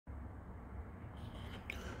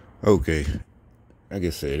Okay, like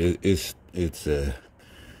I said, it's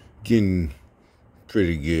getting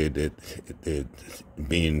pretty good at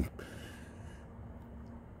being.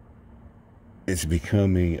 It's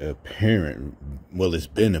becoming apparent. Well, it's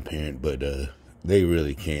been apparent, but they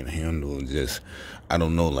really can't handle just. I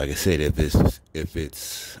don't know. Like I said, if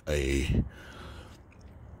it's a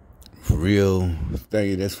real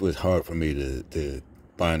thing, that's what's hard for me to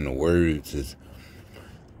find the words. Is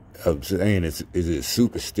I'm saying, is it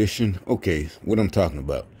superstition? Okay, what I'm talking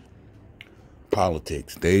about.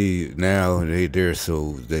 Politics. They don't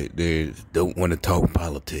want to talk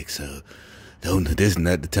politics. Don't this is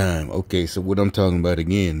not the time. Okay, so what I'm talking about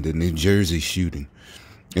again, the New Jersey shooting,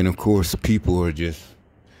 and of course people are just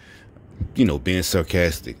being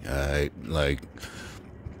sarcastic. Like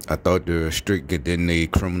I thought they were strict. Didn't they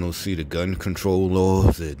criminals see the gun control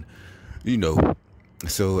laws and you know?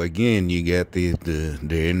 So again, you got they're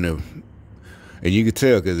in the and you can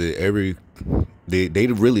tell because they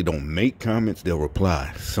really don't make comments. They'll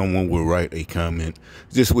reply. Someone will write a comment,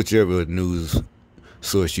 just whichever news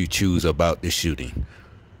source you choose about the shooting.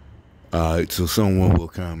 So someone will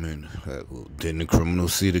comment, well, didn't the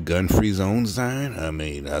criminals see the gun-free zone sign? I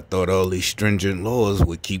mean, I thought all these stringent laws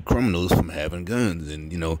would keep criminals from having guns.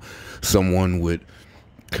 And, someone would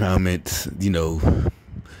comment,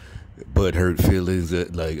 but hurt feelings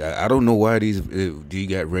that, like, I don't know why do you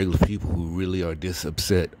got regular people who really are this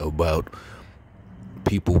upset about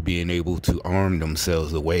people being able to arm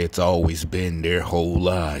themselves the way it's always been their whole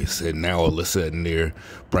lives, and now all of a sudden they're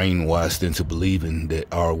brainwashed into believing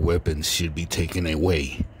that our weapons should be taken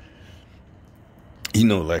away.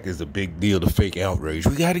 Like it's a big deal to fake outrage.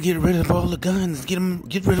 We got to get rid of all the guns. Get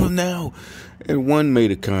rid of them now. And one made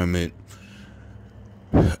a comment,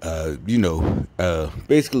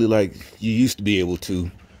 basically like you used to be able to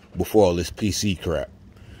before all this PC crap.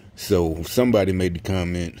 So somebody made the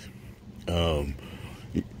comment,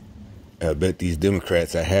 I bet these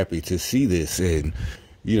Democrats are happy to see this, and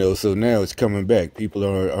so now it's coming back. People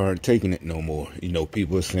aren't taking it no more.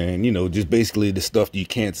 People are saying, just basically the stuff you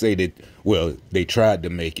can't say that. Well, they tried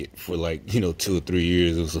to make it for like 2 or 3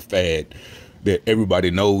 years. It was a fad that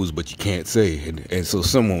everybody knows, but you can't say. And so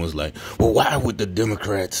someone was like, well, why would the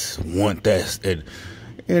Democrats want that? And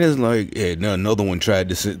it's like, another one tried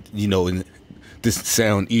to say, and this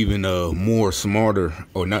sound even more smarter,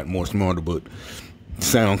 or not more smarter, but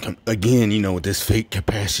sound again, with this fake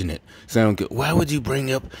compassionate sound. Why would you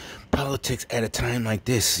bring up politics at a time like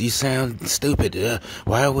this? You sound stupid.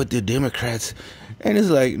 Why would the Democrats? And it's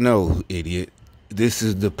like, no, idiot. This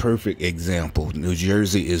is the perfect example. New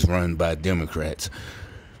Jersey is run by Democrats.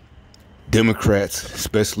 Democrats,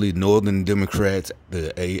 especially Northern Democrats,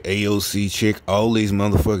 the AOC chick, all these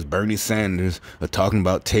motherfuckers, Bernie Sanders, are talking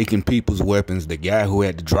about taking people's weapons. The guy who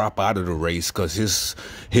had to drop out of the race because his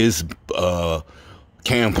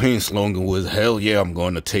campaign slogan was, hell yeah, I'm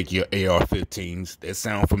going to take your AR-15s. That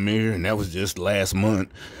sound familiar? And that was just last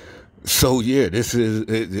month. So yeah, this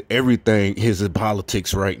is everything is in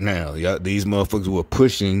politics right now. These motherfuckers were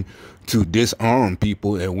pushing to disarm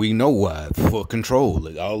people, and we know why. For control.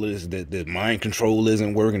 Like all this, the mind control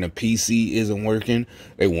isn't working, the PC isn't working.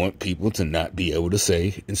 They want people to not be able to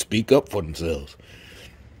say and speak up for themselves.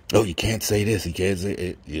 Oh, you can't say this, you can't say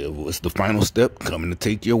it. Yeah, what's the final step? Coming to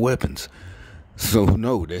take your weapons. So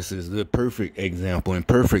no, this is the perfect example and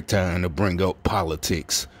perfect time to bring up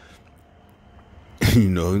politics.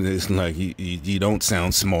 It's like you don't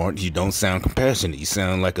sound smart, you don't sound compassionate, you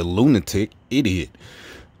sound like a lunatic idiot.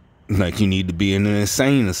 Like you need to be in an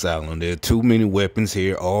insane asylum. There are too many weapons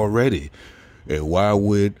here already. And why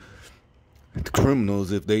would the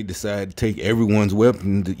criminals, if they decide to take everyone's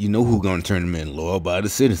weapon, who's going to turn them in? Law-abiding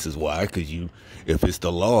citizens. Why? Because if it's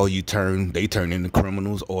the law, they turn into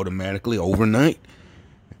criminals automatically overnight.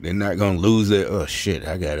 They're not going to lose their, oh shit,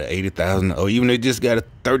 I got an $80,000, or even they just got a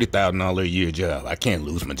 $30,000 a year job. I can't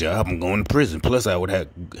lose my job. I'm going to prison. Plus I would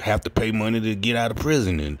have to pay money to get out of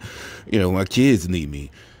prison, and, my kids need me.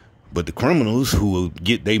 But the criminals who will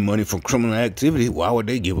get their money from criminal activity, why would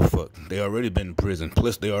they give a fuck? They already been in prison.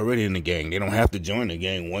 Plus, they already in the gang. They don't have to join the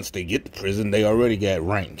gang. Once they get to prison, they already got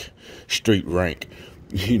rank, street rank.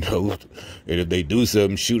 And if they do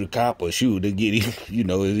something, shoot a cop or they get, it's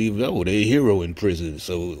even, they're a hero in prison.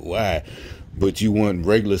 So why? But you want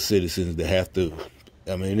regular citizens to have to,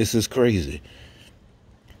 this is crazy.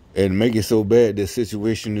 And make it so bad, that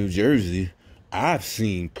situation in New Jersey, I've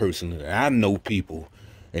seen personally, I know people,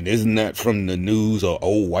 and this is not from the news or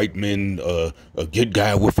old white men, a good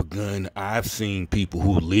guy with a gun. I've seen people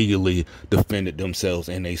who legally defended themselves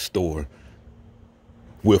in a store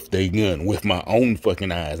with their gun, with my own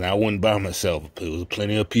fucking eyes. And I wasn't by myself. There was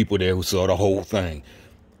plenty of people there who saw the whole thing.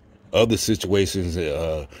 Other situations,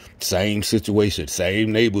 same situation,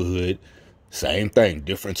 same neighborhood, same thing,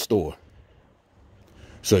 different store.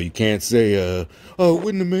 So you can't say, oh, it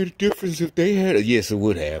wouldn't have made a difference if they had it. Yes, it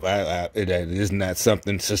would have. It is not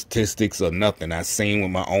something, statistics or nothing. I seen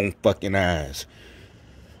with my own fucking eyes.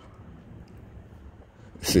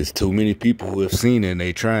 There's too many people who have seen it, and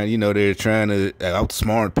they're trying to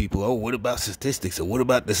outsmart people. Oh, what about statistics? Or what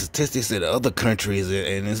about the statistics of the other countries?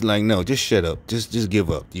 And it's like, no, just shut up. Just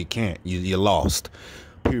give up. You can't. You're lost.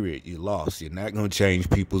 Period. You're lost. You're not going to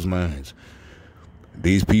change people's minds.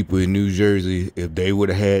 These people in New Jersey, if they would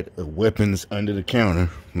have had weapons under the counter,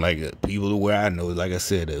 like people where I know, like I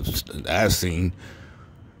said, I've seen,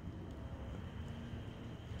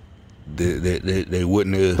 they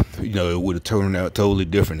wouldn't have, it would have turned out totally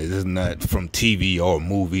different. This is not from TV or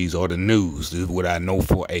movies or the news. This is what I know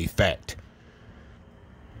for a fact.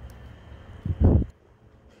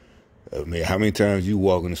 I mean, how many times you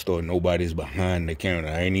walk in the store and nobody's behind the counter?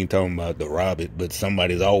 I ain't even talking about the rob it, but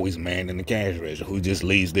somebody's always manning the cash register who just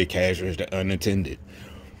leaves their cash register unattended.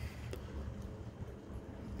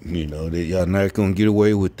 Y'all not gonna get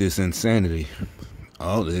away with this insanity.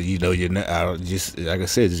 You're not. Just like I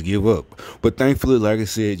said, just give up. But thankfully, like I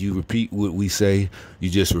said, you repeat what we say. You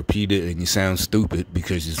just repeat it, and you sound stupid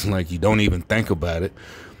because it's like you don't even think about it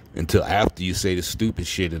until after you say the stupid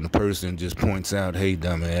shit, and the person just points out, "Hey,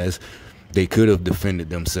 dumbass, they could have defended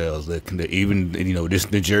themselves." Even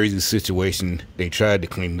this New Jersey situation, they tried to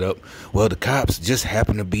clean it up. Well, the cops just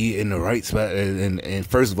happened to be in the right spot, and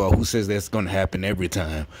first of all, who says that's going to happen every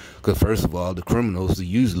time? Because first of all, the criminals are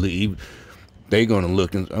usually they gonna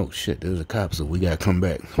look and, oh shit, there's a cop, so we gotta come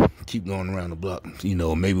back. Keep going around the block,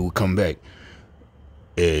 maybe we'll come back.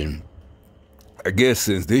 And I guess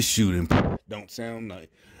since this shooting don't sound like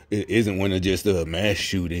it isn't one of just a mass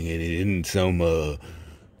shooting, and it isn't some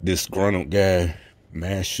disgruntled guy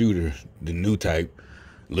mass shooter, the new type,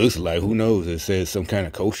 looks like, who knows, it says some kind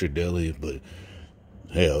of kosher deli, but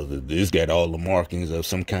hell, this got all the markings of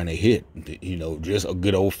some kind of hit, just a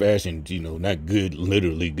good old-fashioned, not good,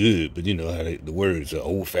 literally good, but how the words, an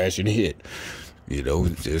old-fashioned hit,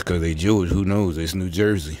 just because they Jewish, who knows, it's New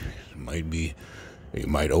Jersey, they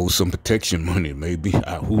might owe some protection money, maybe,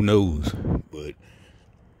 who knows, but,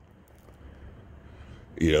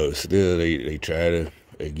 still, they try to,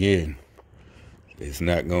 again, it's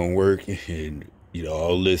not gonna work, and,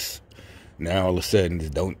 all this. Now all of a sudden,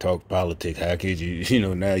 just don't talk politics. How could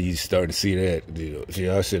you, now you starting to see that.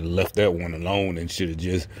 I should have left that one alone and should have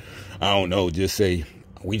just, I don't know, just say,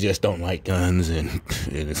 we just don't like guns. And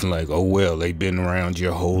it's like, oh, well, they've been around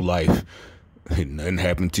your whole life. And nothing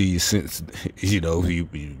happened to you since, you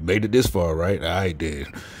made it this far, right? I did.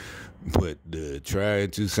 But trying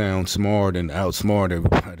to sound smart and outsmart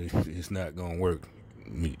everybody, it's not going to work.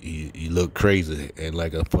 You look crazy and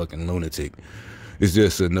like a fucking lunatic. It's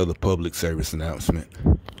just another public service announcement.